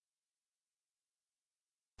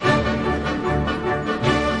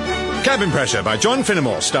Cabin Pressure by John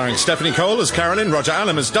Finnemore, starring Stephanie Cole as Carolyn, Roger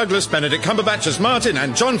Allam as Douglas, Benedict Cumberbatch as Martin,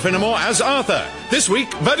 and John Finnemore as Arthur. This week,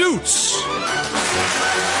 Vaduz.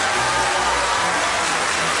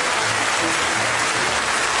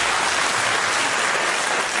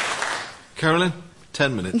 Carolyn,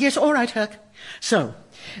 10 minutes. Yes, all right, Herc. So,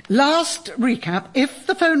 last recap. If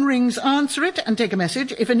the phone rings, answer it and take a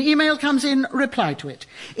message. If an email comes in, reply to it.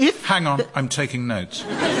 If... Hang on, I'm taking notes.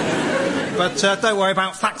 But don't worry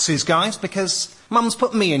about faxes, guys, because Mum's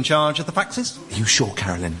put me in charge of the faxes. Are you sure,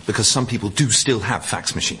 Carolyn? Because some people do still have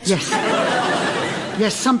fax machines. Yes.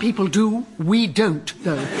 Yes, some people do. We don't,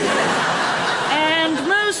 though. And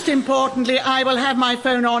most importantly, I will have my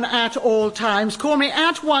phone on at all times. Call me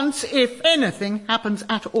at once if anything happens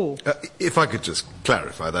at all. If I could just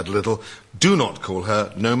clarify that a little. Do not call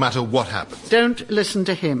her, no matter what happens. Don't listen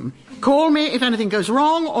to him. Call me if anything goes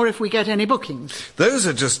wrong or if we get any bookings. Those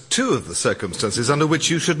are just two of the circumstances under which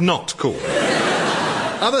you should not call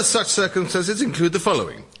her. Other such circumstances include the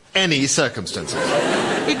following. Any circumstances.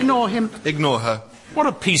 Ignore him. Ignore her. What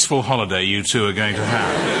a peaceful holiday you two are going to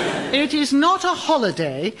have. It is not a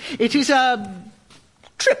holiday. It is a...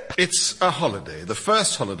 trip. It's a holiday. The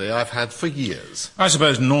first holiday I've had for years. I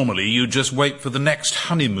suppose normally you just wait for the next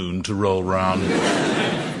honeymoon to roll round.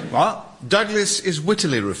 What? Douglas is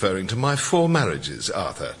wittily referring to my 4 marriages,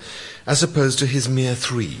 Arthur, as opposed to his mere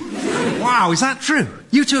 3. Wow, is that true?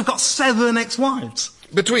 You two have got 7 ex-wives.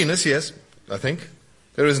 Between us, yes, I think.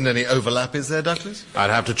 There isn't any overlap, is there, Douglas?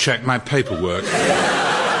 I'd have to check my paperwork.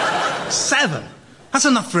 7? That's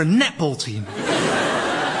enough for a netball team.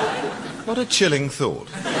 What a chilling thought.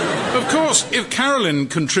 Of course, if Carolyn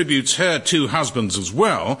contributes her 2 husbands as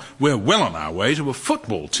well, we're well on our way to a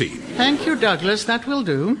football team. Thank you, Douglas. That will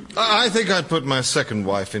do. I think I'd put my second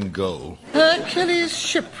wife in goal. Hercules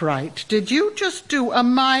Shipwright, did you just do a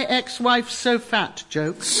my ex-wife's so fat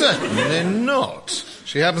joke? Certainly not.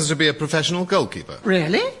 She happens to be a professional goalkeeper.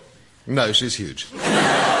 Really? No, she's huge.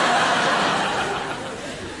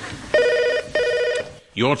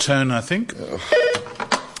 Your turn, I think.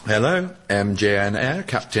 Hello, MJN Air,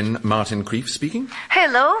 Captain Martin Creef speaking.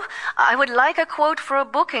 Hello, I would like a quote for a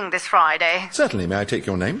booking this Friday. Certainly, may I take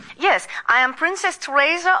your name? Yes, I am Princess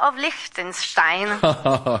Teresa of Liechtenstein.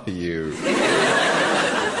 You.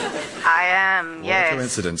 I am, yes. What a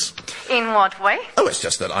coincidence. In what way? Oh, it's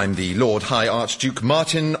just that I'm the Lord High Archduke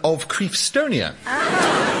Martin of Creefstonia.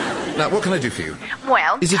 Now, what can I do for you?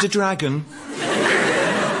 Well... Is it a dragon?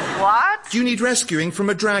 What? Do you need rescuing from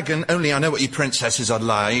a dragon? Only I know what you princesses are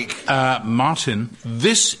like. Martin,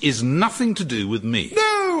 this is nothing to do with me.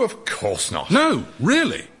 No, of course not. No,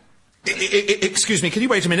 really. Excuse me, can you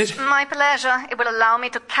wait a minute? My pleasure. It will allow me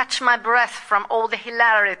to catch my breath from all the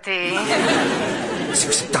hilarity.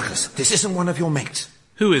 Seriously, Douglas, this isn't one of your mates.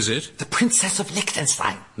 Who is it? The Princess of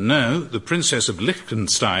Liechtenstein. No, the Princess of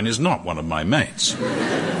Liechtenstein is not one of my mates.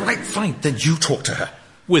 Right, fine, then you talk to her.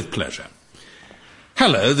 With pleasure.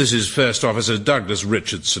 Hello, this is First Officer Douglas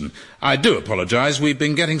Richardson. I do apologise, we've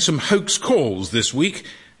been getting some hoax calls this week.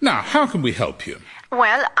 Now, how can we help you?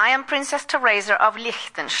 Well, I am Princess Teresa of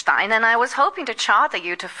Liechtenstein, and I was hoping to charter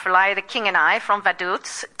you to fly the King and I from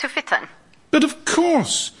Vaduz to Witten. But of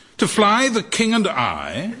course, to fly the King and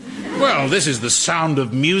I? Well, this is the sound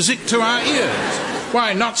of music to our ears.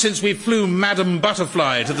 Why, not since we flew Madam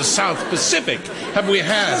Butterfly to the South Pacific have we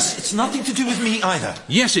had... It's nothing to do with me either.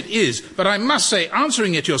 Yes, it is, but I must say,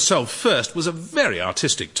 answering it yourself first was a very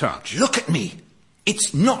artistic touch. Look at me.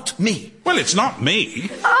 It's not me. Well, it's not me.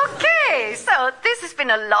 Okay, so this has been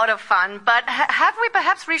a lot of fun, but have we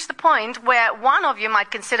perhaps reached the point where one of you might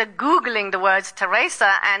consider Googling the words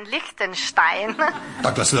Teresa and Liechtenstein?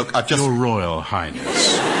 Douglas, look, I've just... Your Royal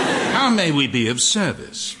Highness, how may we be of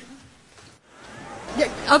service? Yeah,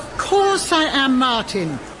 of course I am,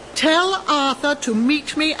 Martin. Tell Arthur to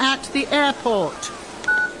meet me at the airport.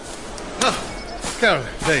 Oh, Carol,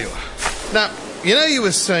 there you are. Now, you know you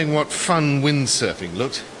were saying what fun windsurfing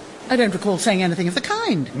looked? I don't recall saying anything of the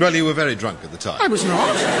kind. Well, you were very drunk at the time. I was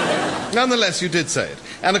not. Nonetheless, you did say it.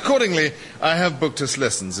 And accordingly, I have booked us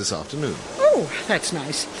lessons this afternoon. Oh, that's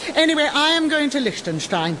nice. Anyway, I am going to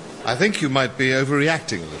Liechtenstein. I think you might be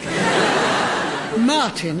overreacting a little.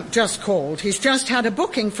 Martin just called. He's just had a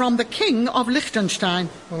booking from the King of Liechtenstein.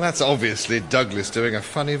 Well, that's obviously Douglas doing a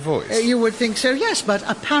funny voice. You would think so, yes, but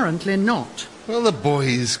apparently not. Well, the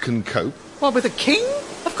boys can cope. What, with a king?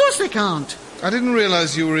 Of course they can't. I didn't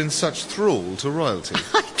realise you were in such thrall to royalty.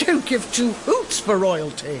 I don't give 2 hoots for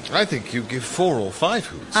royalty. I think you give 4 or 5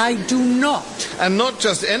 hoots. I do not. And not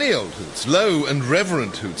just any old hoots, low and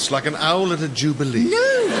reverent hoots, like an owl at a jubilee.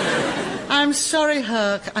 No. I'm sorry,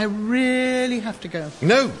 Herc. I really have to go.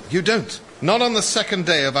 No, you don't. Not on the second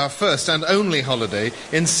day of our first and only holiday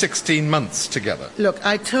in 16 months together. Look,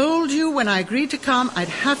 I told you when I agreed to come, I'd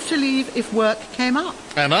have to leave if work came up.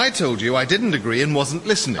 And I told you I didn't agree and wasn't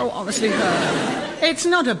listening. Oh, honestly, Herc, it's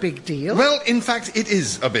not a big deal. Well, in fact, it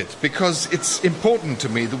is a bit, because it's important to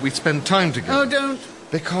me that we spend time together. Oh, don't.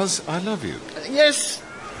 Because I love you. Yes,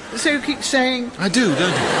 so you keep saying. I do,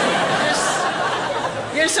 don't you?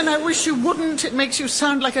 Yes, and I wish you wouldn't. It makes you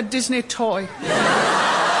sound like a Disney toy.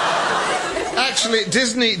 Actually,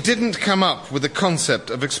 Disney didn't come up with the concept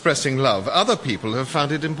of expressing love. Other people have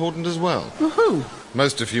found it important as well. Who?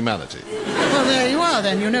 Most of humanity. Well, there you are,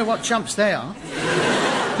 then. You know what chumps they are.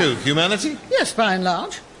 Who, humanity? Yes, by and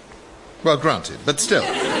large. Well, granted, but still.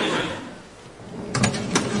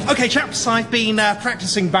 OK, chaps, I've been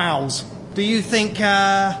practising bows. Do you think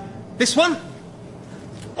this one?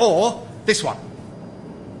 Or this one?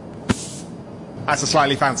 That's a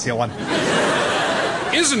slightly fancier one.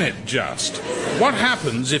 Isn't it just? What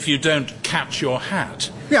happens if you don't catch your hat?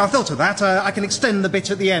 Yeah, I thought of that. I can extend the bit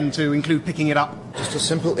at the end to include picking it up. Just a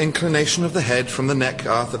simple inclination of the head from the neck,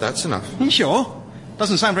 Arthur, that's enough. You sure?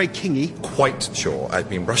 Doesn't sound very kingy. Quite sure. I've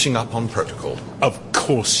been brushing up on protocol. Of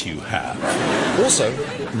course you have. Also,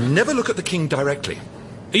 never look at the king directly.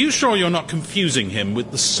 Are you sure you're not confusing him with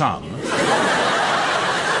the sun?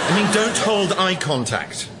 I mean, don't hold eye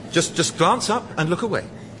contact. Just glance up and look away.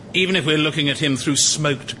 Even if we're looking at him through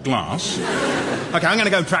smoked glass? OK, I'm going to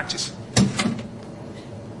go and practice.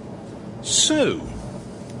 So,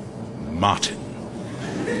 Martin,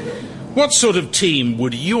 what sort of team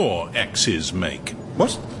would your exes make?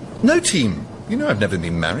 What? No team. You know I've never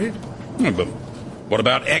been married. Oh, but what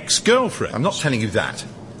about ex-girlfriends? I'm not telling you that.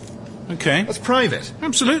 OK. That's private.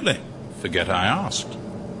 Absolutely. Forget I asked.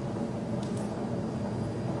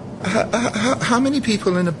 How many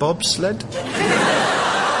people in a bobsled?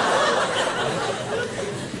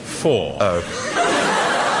 4. Oh.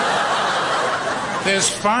 There's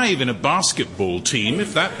 5 in a basketball team,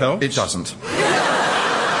 if that helps. It doesn't.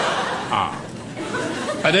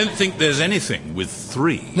 I don't think there's anything with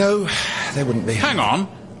 3. No, there wouldn't be. Hang on,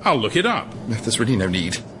 I'll look it up. There's really no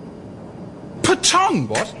need. Pétanque!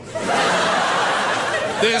 What?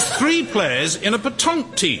 There's 3 players in a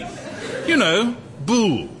pétanque team. You know,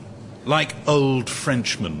 boule, like old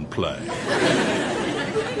Frenchmen play.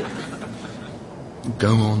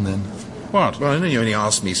 Go on, then. What? Well, I know you only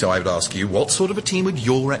asked me, so I would ask you, what sort of a team would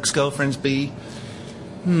your ex-girlfriends be?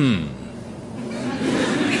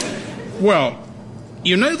 Well,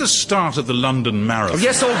 you know the start of the London Marathon? Oh,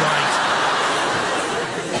 yes, all right.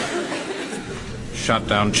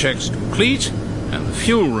 Shutdown checks complete, and the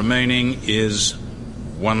fuel remaining is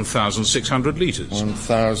 1,600 litres.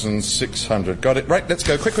 1,600. Got it. Right, let's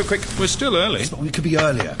go. Quick. We're still early. We could be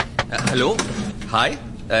earlier. Hello. Hi.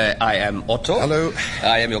 I am Otto. Hello.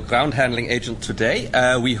 I am your ground handling agent today.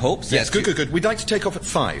 We hope that... Yes, good. We'd like to take off at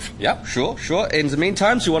 5. Yeah, sure. In the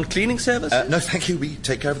meantime, do you want cleaning service? No, thank you. We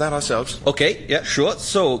take care of that ourselves. Okay, yeah, sure.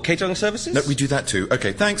 So, catering services? No, we do that too.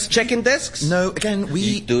 Okay, thanks. Check-in desks? No, again, we...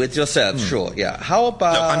 You do it yourself, sure, yeah. How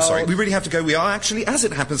about... No, I'm sorry. We really have to go. We are actually, as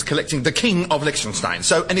it happens, collecting the King of Liechtenstein.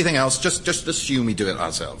 So anything else, just assume we do it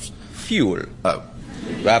ourselves. Fuel. Oh.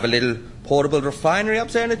 We have a little portable refinery up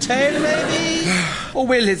there in the tail, maybe? Or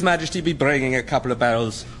will His Majesty be bringing a couple of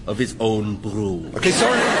barrels of his own brew? Okay,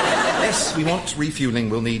 sorry. Yes, we want refuelling.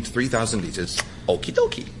 We'll need 3,000 litres. Okie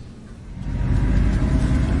dokie.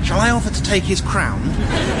 Shall I offer to take his crown?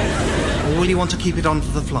 Or will you want to keep it on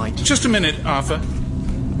for the flight? Just a minute, Arthur.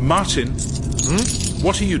 Martin,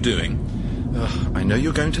 what are you doing? I know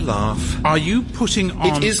you're going to laugh. Are you putting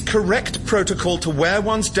on... It is correct protocol to wear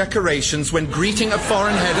one's decorations when greeting a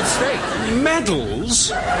foreign head of state.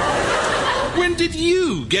 Medals? When did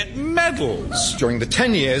you get medals? During the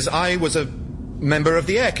 10 years, I was a member of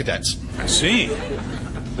the Air Cadets. I see.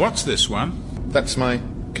 What's this one? That's my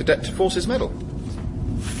Cadet Forces Medal.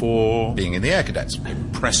 For... Being in the Air Cadets.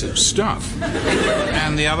 Impressive stuff.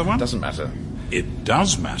 And the other one? Doesn't matter. It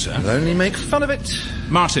does matter. I'll only make fun of it.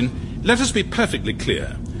 Martin, let us be perfectly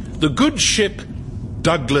clear. The good ship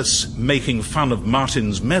Douglas, making fun of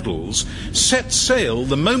Martin's medals, set sail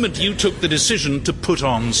the moment you took the decision to put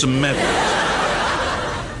on some medals.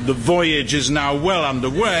 The voyage is now well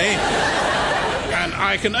underway, and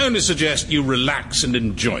I can only suggest you relax and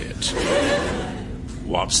enjoy it.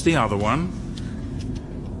 What's the other one?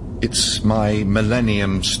 It's my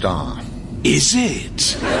Millennium Star. Is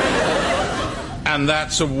it? And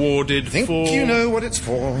that's awarded for... Think you know what it's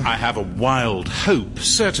for. I have a wild hope,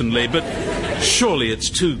 certainly, but surely it's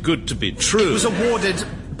too good to be true. It was awarded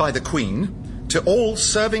by the Queen to all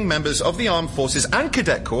serving members of the Armed Forces and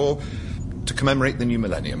Cadet Corps to commemorate the new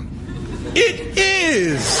millennium. It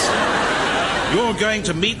is! You're going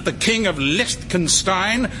to meet the King of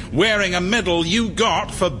Liechtenstein wearing a medal you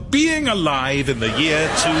got for being alive in the year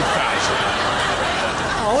 2000.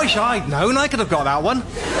 I wish I'd known. I could have got that one.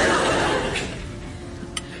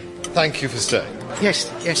 Thank you for staying.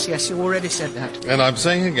 Yes, you already said that. And I'm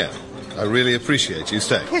saying again, I really appreciate you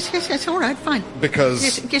staying. Yes, all right, fine. Because...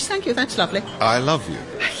 Yes, thank you, that's lovely. I love you.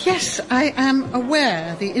 Yes, I am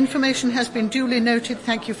aware. The information has been duly noted.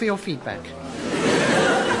 Thank you for your feedback.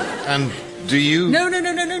 And do you... No.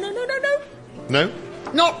 No?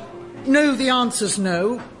 No, the answer's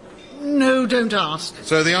no. No, don't ask.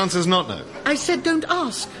 So the answer's not no? I said don't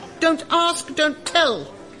ask. Don't ask, don't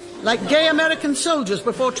tell. Like gay American soldiers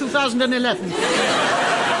before 2011.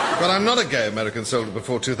 But I'm not a gay American soldier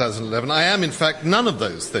before 2011. I am, in fact, none of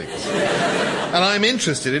those things. And I'm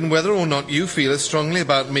interested in whether or not you feel as strongly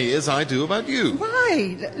about me as I do about you.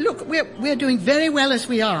 Why? Look, we're doing very well as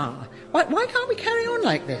we are. Why can't we carry on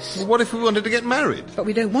like this? Well, what if we wanted to get married? But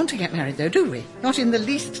we don't want to get married, though, do we? Not in the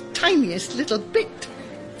least tiniest little bit.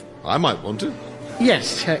 I might want to.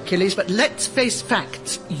 Yes, Hercules, but let's face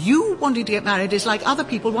facts. You wanting to get married is like other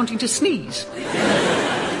people wanting to sneeze.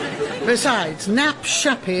 Besides, Nap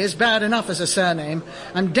Shappy is bad enough as a surname.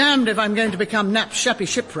 I'm damned if I'm going to become Nap Shappy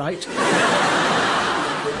Shipwright.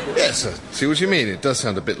 Yes, I see what you mean. It does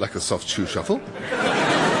sound a bit like a soft shoe shuffle.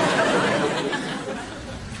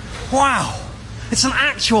 Wow, it's an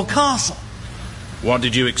actual castle. What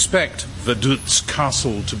did you expect Vaduz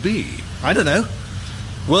Castle to be? I don't know.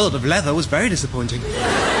 World of Leather was very disappointing.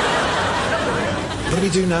 What do we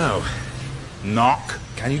do now? Knock?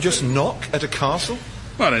 Can you just knock at a castle?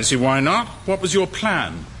 Well, I don't see why not. What was your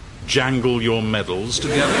plan? Jangle your medals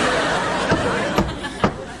together?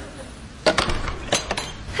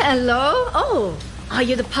 Hello? Oh, are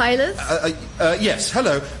you the pilot? Yes,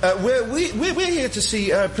 hello. We're here to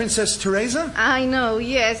see Princess Teresa. I know,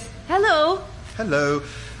 yes. Hello? Hello.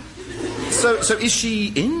 So is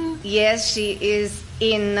she in? Yes, she is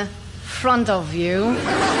in front of you.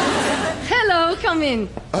 Hello, come in.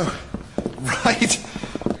 Oh, right.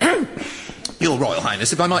 Your Royal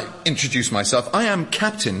Highness, if I might introduce myself, I am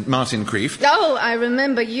Captain Martin Creef. Oh, I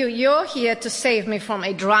remember you. You're here to save me from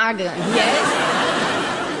a dragon, yes?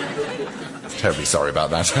 Terribly sorry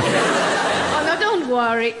about that. Oh, no, don't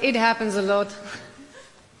worry. It happens a lot.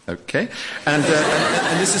 Okay. And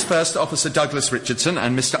this is First Officer Douglas Richardson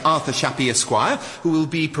and Mr. Arthur Shappy, Esquire, who will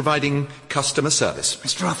be providing customer service.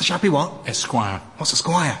 Mr. Arthur Shappy, what? Esquire. What's a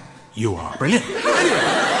squire? You are. Brilliant. Anyway,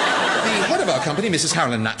 the head of our company, Mrs.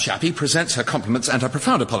 Harolyn Nat Shappy, presents her compliments and her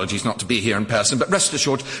profound apologies not to be here in person, but rest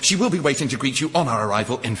assured, she will be waiting to greet you on our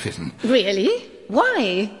arrival in Fitton. Really?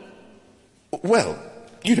 Why? Well,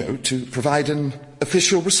 you know, to provide an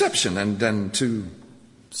official reception and then to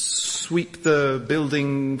sweep the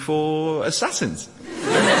building for assassins.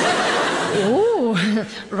 Oh,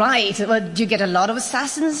 right. Well, do you get a lot of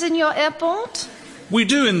assassins in your airport? We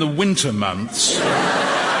do in the winter months.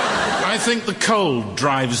 I think the cold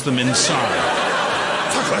drives them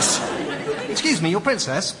inside. Douglas! Excuse me, your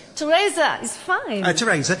princess? Teresa is fine.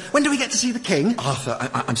 Teresa, when do we get to see the king? Arthur,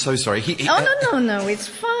 I'm so sorry. Oh, no, it's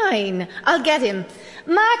fine. I'll get him.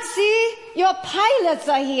 Maxie, your pilots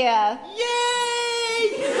are here.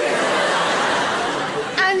 Yay!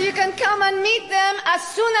 And you can come and meet them as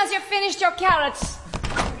soon as you've finished your carrots.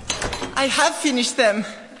 I have finished them.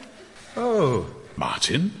 Oh.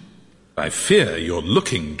 Martin, I fear you're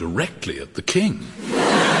looking directly at the king.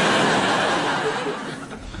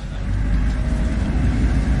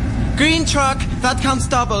 Green truck, that counts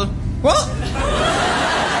double. What?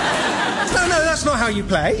 No, that's not how you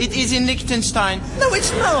play. It is in Liechtenstein. No,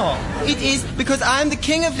 it's not. It is because I am the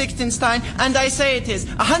king of Liechtenstein and I say it is.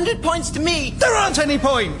 100 points to me. There aren't any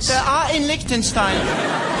points. There are in Liechtenstein.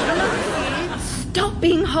 Stop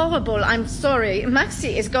being horrible. I'm sorry.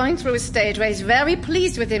 Maxie is going through a stage where he's very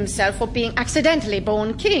pleased with himself for being accidentally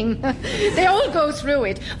born king. They all go through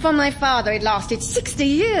it. For my father, it lasted 60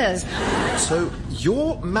 years. So,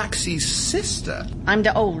 you're Maxie's sister? I'm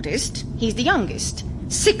the oldest. He's the youngest.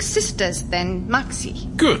 6 sisters, then Maxie.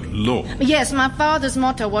 Good Lord. Yes, my father's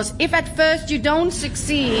motto was, if at first you don't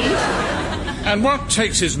succeed... And what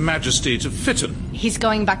takes His Majesty to Fitton? He's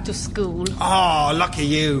going back to school. Oh, lucky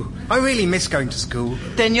you. I really miss going to school.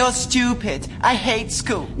 Then you're stupid. I hate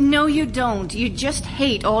school. No, you don't. You just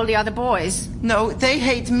hate all the other boys. No, they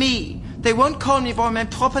hate me. They won't call me by my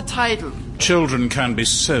proper title. Children can be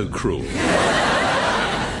so cruel.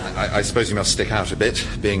 I suppose he must stick out a bit,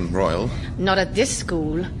 being royal. Not at this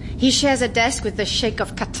school. He shares a desk with the Sheikh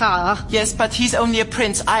of Qatar. Yes, but he's only a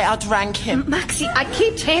prince. I outrank him. Maxie, I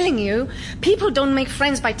keep telling you, people don't make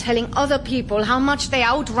friends by telling other people how much they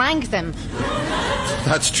outrank them.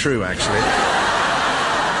 That's true, actually.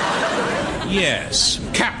 Yes,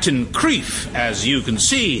 Captain Creef, as you can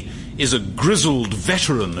see, is a grizzled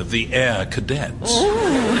veteran of the Air Cadets.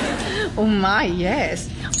 Oh my, yes.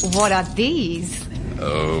 What are these?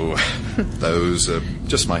 Oh, those are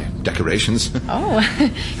just my decorations. Oh,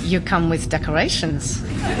 you come with decorations.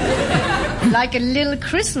 Like a little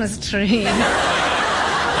Christmas tree.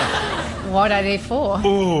 What are they for?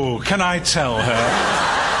 Oh, can I tell her?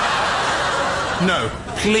 No.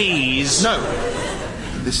 Please. No.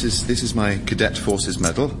 This is my Cadet Forces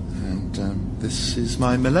Medal, and this is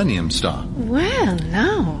my Millennium Star. Well,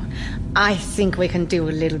 now, I think we can do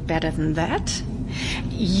a little better than that.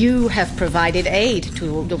 You have provided aid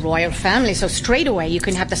to the royal family, so straight away you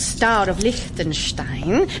can have the Star of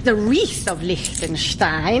Liechtenstein, the Wreath of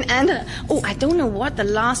Liechtenstein, and, I don't know what the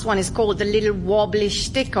last one is called, the little wobbly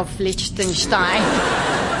stick of Liechtenstein.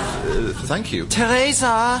 Thank you.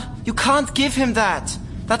 Teresa, you can't give him that.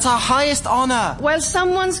 That's our highest honor. Well,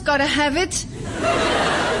 someone's got to have it.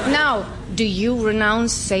 Now, do you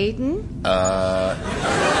renounce Satan?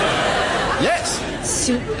 Yes.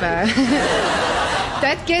 Super.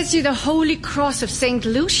 That gets you the Holy Cross of St.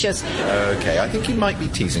 Lucius. Okay, I think you might be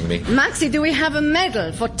teasing me. Maxie, do we have a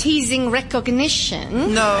medal for teasing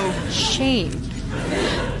recognition? No. Shame.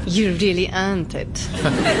 You really earned it.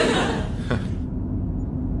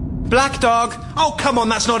 Black Dog. Oh, come on,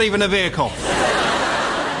 that's not even a vehicle.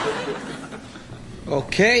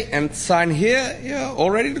 Okay, and sign here. You're all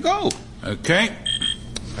ready to go. Okay.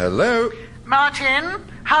 Hello. Martin,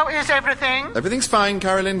 how is everything? Everything's fine,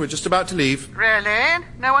 Carolyn. We're just about to leave. Really?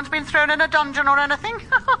 No one's been thrown in a dungeon or anything?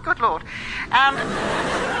 Good Lord. And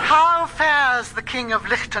how fares the King of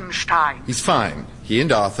Liechtenstein? He's fine. He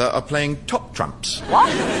and Arthur are playing top trumps. What?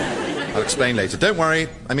 I'll explain later. Don't worry.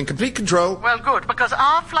 I'm in complete control. Well, good, because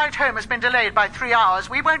our flight home has been delayed by 3 hours.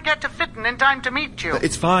 We won't get to Fitton in time to meet you.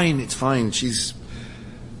 It's fine. It's fine. She's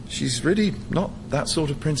really not that sort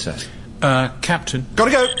of princess. Captain.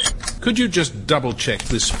 Gotta go. Could you just double-check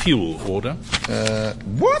this fuel order?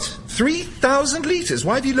 What? 3,000 litres?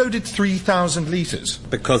 Why have you loaded 3,000 litres?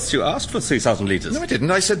 Because you asked for 3,000 litres. No, I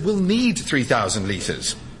didn't. I said we'll need 3,000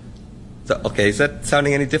 litres. Okay, is that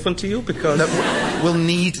sounding any different to you? Because... No, we'll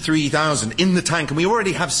need 3,000 in the tank, and we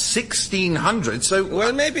already have 1,600, so...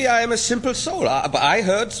 Well, maybe I am a simple soul, but I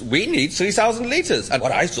heard we need 3,000 litres. And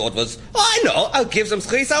what I thought was, I know, I'll give them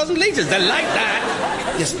 3,000 litres. They like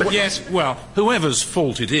that. Yes, but... Yes, well, whoever's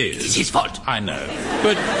fault it is... It's his fault. I know.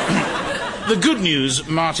 But the good news,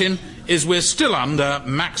 Martin, is we're still under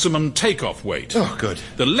maximum takeoff weight. Oh, good.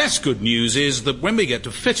 The less good news is that when we get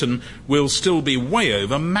to Fitton, we'll still be way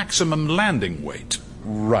over maximum landing weight.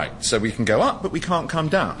 Right, so we can go up, but we can't come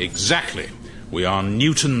down. Exactly. We are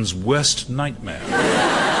Newton's worst nightmare.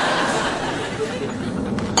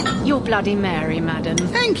 You're Bloody Mary, madam.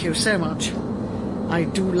 Thank you so much. I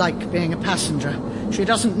do like being a passenger. She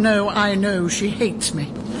doesn't know I know she hates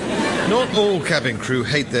me. Not all cabin crew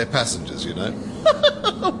hate their passengers, you know.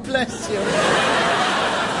 Oh, bless you.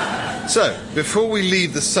 So, before we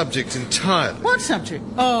leave the subject entirely... What subject?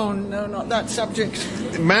 Oh, no, not that subject.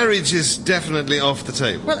 Marriage is definitely off the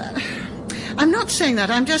table. Well, I'm not saying that.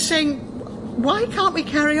 I'm just saying, why can't we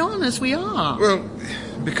carry on as we are? Well,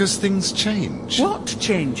 because things change. What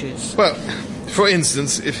changes? Well, for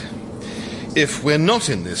instance, if we're not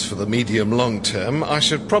in this for the medium-long term, I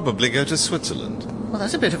should probably go to Switzerland. Well,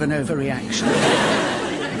 that's a bit of an overreaction.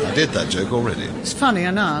 I did that joke already. It's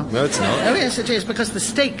funnier now. No, it's not. Oh, yes, it is, because the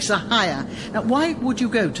stakes are higher. Now, why would you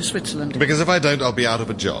go to Switzerland? Because if I don't, I'll be out of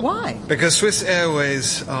a job. Why? Because Swiss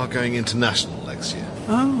Airways are going international next year.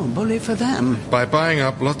 Oh, bully for them. By buying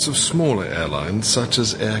up lots of smaller airlines, such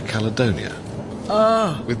as Air Caledonia.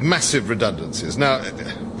 Oh. With massive redundancies. Now,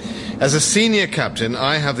 as a senior captain,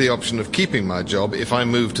 I have the option of keeping my job if I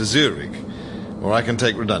move to Zurich. Or I can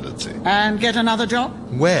take redundancy. And get another job?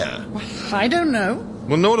 Where? Well, I don't know.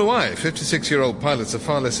 Well, nor do I. 56-year-old pilots are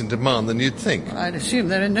far less in demand than you'd think. Well, I'd assume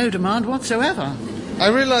they're in no demand whatsoever. I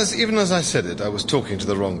realised even as I said it, I was talking to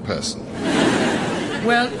the wrong person.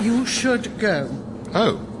 Well, you should go.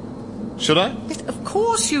 Oh. Should I? Yes, of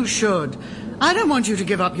course you should. I don't want you to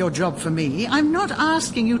give up your job for me. I'm not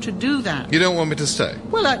asking you to do that. You don't want me to stay?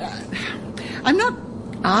 Well, I'm not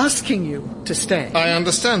asking you to stay. I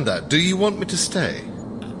understand that. Do you want me to stay?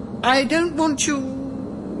 I don't want you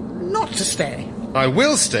not to stay. I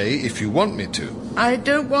will stay if you want me to. I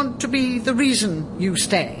don't want to be the reason you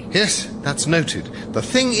stay. Yes, that's noted. The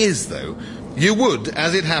thing is, though, you would,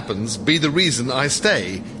 as it happens, be the reason I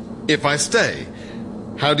stay, if I stay.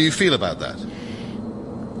 How do you feel about that?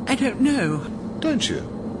 I don't know. Don't you?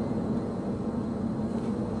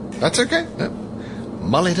 That's okay. No.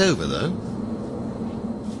 Mull it over, though.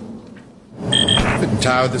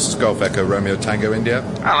 Tower, this is Golf Echo Romeo Tango India.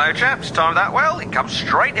 Hello, chaps. Timed that well. It comes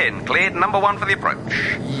straight in. Cleared number 1 for the approach.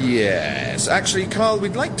 Yes. Actually, Carl,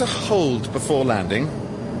 we'd like to hold before landing.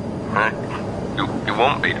 You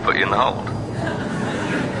want me to put you in the hold?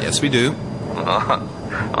 Yes, we do.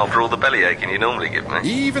 After all the belly aching you normally give me?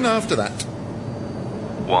 Even after that.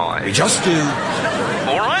 Why? We just do.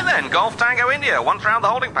 All right, then. Golf Tango India. Once round the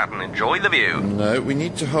holding pattern. Enjoy the view. No, we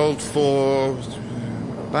need to hold for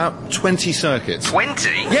about 20 circuits. 20?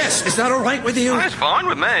 Yes, is that all right with you? That's fine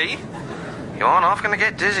with me. You aren't half going to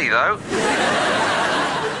get dizzy, though.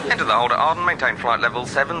 Enter the hold at Arden, maintain flight level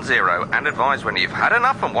 70, and advise when you've had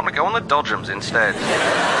enough and want to go on the Dodgems instead.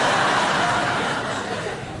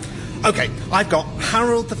 OK, I've got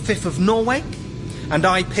Harold V of Norway, and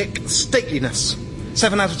I pick stateliness.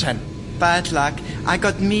 7 out of 10. Bad luck. I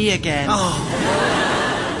got me again.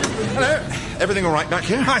 Hello. Everything all right back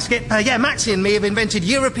here? Hi, Skip. Yeah, Maxie and me have invented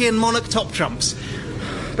European monarch top trumps.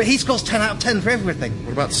 But he scores 10 out of 10 for everything.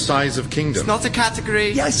 What about size of kingdom? It's not a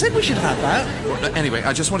category. Yeah, I said we should have that. Well, anyway,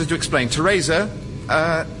 I just wanted to explain. Teresa,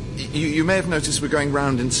 you may have noticed we're going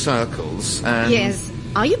round in circles, and... Yes.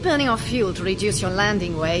 Are you burning off fuel to reduce your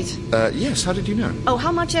landing weight? Yes, how did you know? Oh,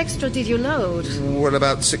 how much extra did you load? Well,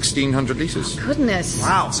 about 1,600 litres. Goodness.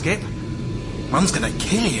 Wow, Skip. Mum's gonna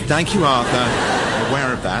kill you. Thank you, Arthur. I'm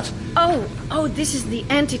aware of that. Oh, this is the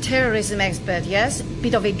anti-terrorism expert, yes?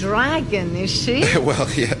 Bit of a dragon, is she? Well,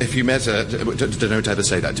 yeah, if you met her, don't ever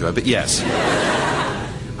say that to her, but yes.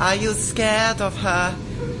 Are you scared of her?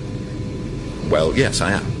 Well, yes,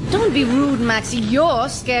 I am. Don't be rude, Maxie. You're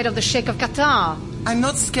scared of the Sheikh of Qatar. I'm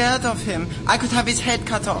not scared of him. I could have his head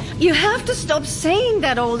cut off. You have to stop saying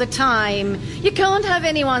that all the time. You can't have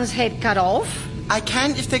anyone's head cut off. I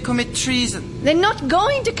can if they commit treason. They're not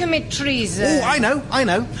going to commit treason. Oh, I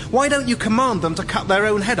know. Why don't you command them to cut their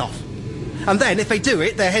own head off? And then, if they do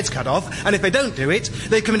it, their head's cut off. And if they don't do it,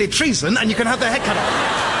 they've committed treason and you can have their head cut off.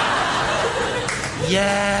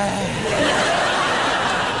 Yeah.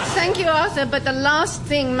 Thank you, Arthur, but the last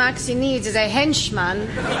thing Maxie needs is a henchman.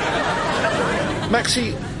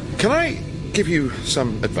 Maxie, can I give you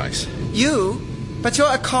some advice? You? But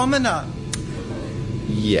you're a commoner.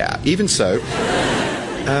 Yeah, even so.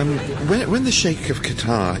 When the Sheikh of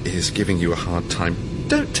Qatar is giving you a hard time,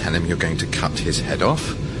 don't tell him you're going to cut his head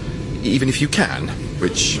off. Even if you can,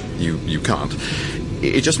 which you can't.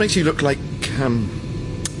 It just makes you look like,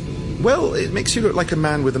 well, it makes you look like a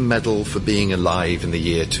man with a medal for being alive in the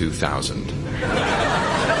year 2000.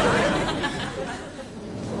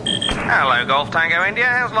 Hello, Golf Tango India.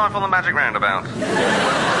 How's life on the Magic Roundabout?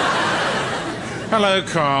 Hello,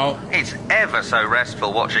 Carl. It's ever so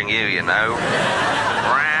restful watching you know.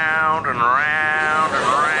 Round and round and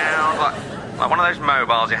round, like one of those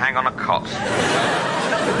mobiles you hang on a cot.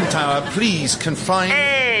 Tower, please confine...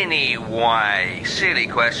 Anyway, silly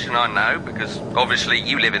question, I know, because obviously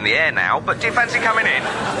you live in the air now, but do you fancy coming in?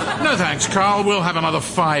 No thanks, Carl. We'll have another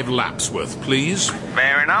 5 laps worth, please.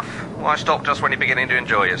 Fair enough. Why stop just when you're beginning to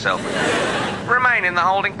enjoy yourself? Remain in the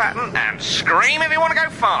holding pattern and scream if you want to go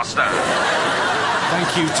faster.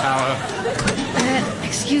 Thank you, Tower.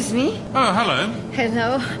 Excuse me? Oh, hello.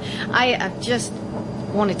 Hello. I just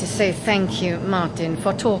wanted to say thank you, Martin,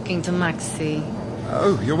 for talking to Maxie.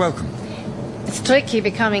 Oh, you're welcome. It's tricky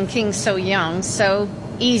becoming king so young, so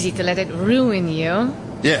easy to let it ruin you.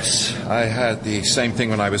 Yes, I had the same thing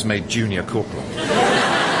when I was made junior corporal.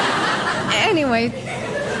 Anyway,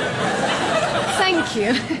 thank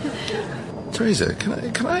you. Teresa,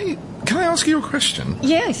 can I ask you a question?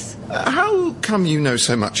 Yes. How come you know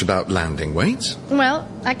so much about landing weights? Well,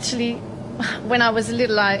 actually, when I was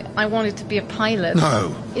little, I wanted to be a pilot.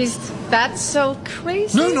 No. Is that so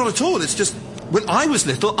crazy? No, not at all. It's just, when I was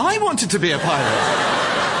little, I wanted to be a pilot.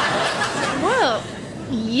 Well,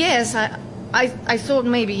 yes, I thought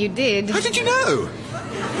maybe you did. How did you know?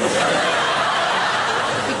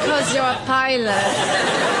 Because you're a pilot.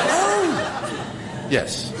 Oh!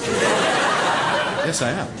 Yes. Yes,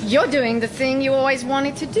 I am. You're doing the thing you always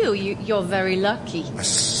wanted to do. You're very lucky. I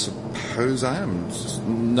suppose I am.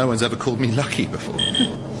 No one's ever called me lucky before.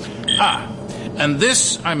 And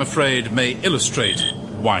this, I'm afraid, may illustrate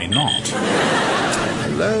why not.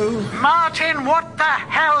 Hello? Martin, what the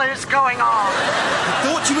hell is going on? I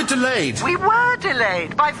thought you were delayed. We were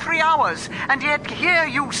delayed by 3 hours, and yet here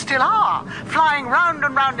you still are, flying round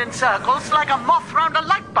and round in circles like a moth round a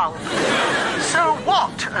light bulb. So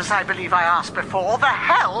what, as I believe I asked before, the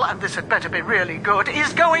hell, and this had better be really good,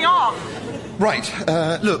 is going on? Right,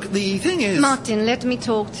 look, the thing is... Martin, let me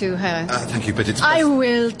talk to her. Thank you, but it's... I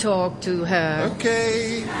will talk to her.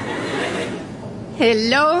 Okay.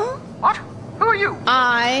 Hello? What? Who are you?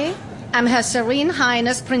 I am Her Serene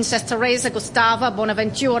Highness Princess Teresa Gustava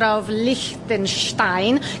Bonaventura of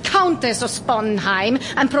Liechtenstein, Countess of Sponheim,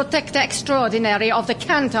 and Protector Extraordinary of the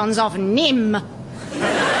cantons of Nîmes.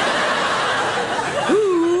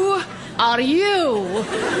 Who are you?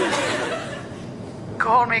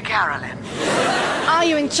 Call me Carolyn. Are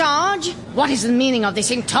you in charge? What is the meaning of this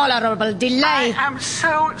intolerable delay? I am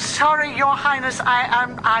so sorry, Your Highness.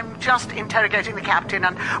 I'm just interrogating the captain,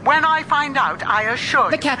 and when I find out, I assure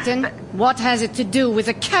you... The captain? What has it to do with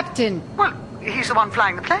the captain? Well, he's the one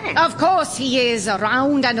flying the plane. Of course he is,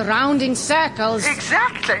 around and around in circles.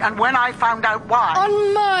 Exactly, and when I found out why...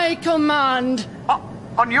 On my command.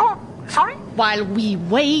 On your... Sorry? While we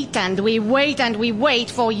wait and we wait and we wait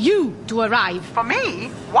for you to arrive. For me?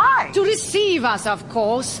 Why? To receive us, of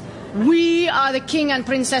course. We are the King and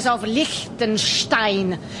Princess of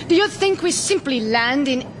Liechtenstein. Do you think we simply land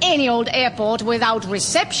in any old airport without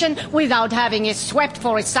reception, without having it swept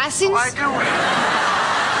for assassins? Oh,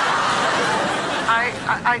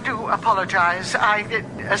 I do apologize.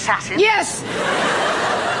 Assassins? Yes!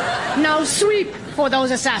 Now sweep for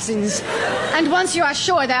those assassins. And once you are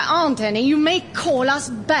sure there aren't any, you may call us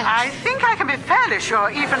back. I think I can be fairly sure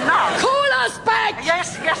even now. Call us back!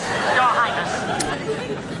 Yes, Your Highness.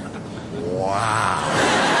 Wow.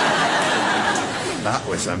 That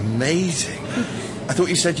was amazing. I thought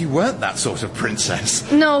you said you weren't that sort of princess.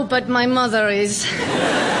 No, but my mother is.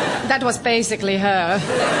 That was basically her.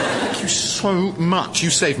 Thank you so much. You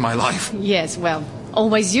saved my life. Yes, well,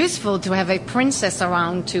 always useful to have a princess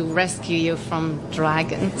around to rescue you from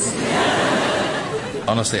dragons.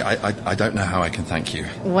 Honestly, I don't know how I can thank you.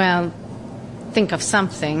 Well, think of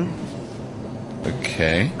something.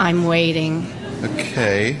 Okay. I'm waiting.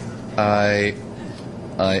 Okay. I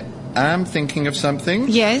am thinking of something.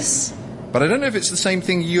 Yes? But I don't know if it's the same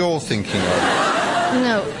thing you're thinking of.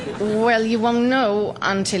 No. Well, you won't know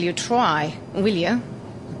until you try, will you?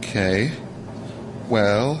 Okay.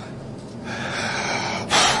 Well...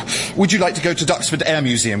 Would you like to go to Duxford Air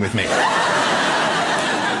Museum with me?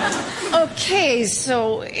 Okay,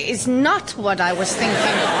 so it's not what I was thinking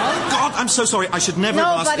of. God, I'm so sorry. I should never have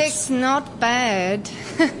asked No, but this. it's not bad.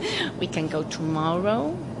 We can go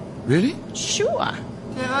tomorrow. Really? Sure.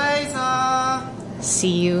 Teresa!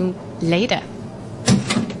 See you later.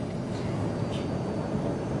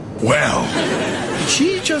 Well. Did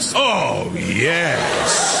she just... Oh,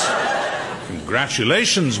 yes.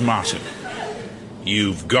 Congratulations, Martin.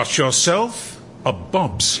 You've got yourself a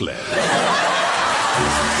bobsled.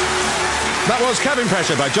 That was Cabin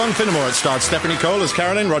Pressure by John Finnemore. It starred Stephanie Cole as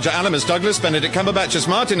Carolyn, Roger Allam as Douglas, Benedict Cumberbatch as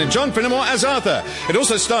Martin, and John Finnemore as Arthur. It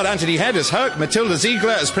also starred Anthony Head as Herc, Matilda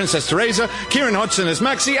Ziegler as Princess Teresa, Kieran Hodgson as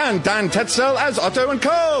Maxie, and Dan Tetzel as Otto and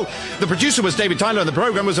Cole. The producer was David Tyler, and the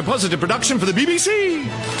programme was a Positive production for the BBC.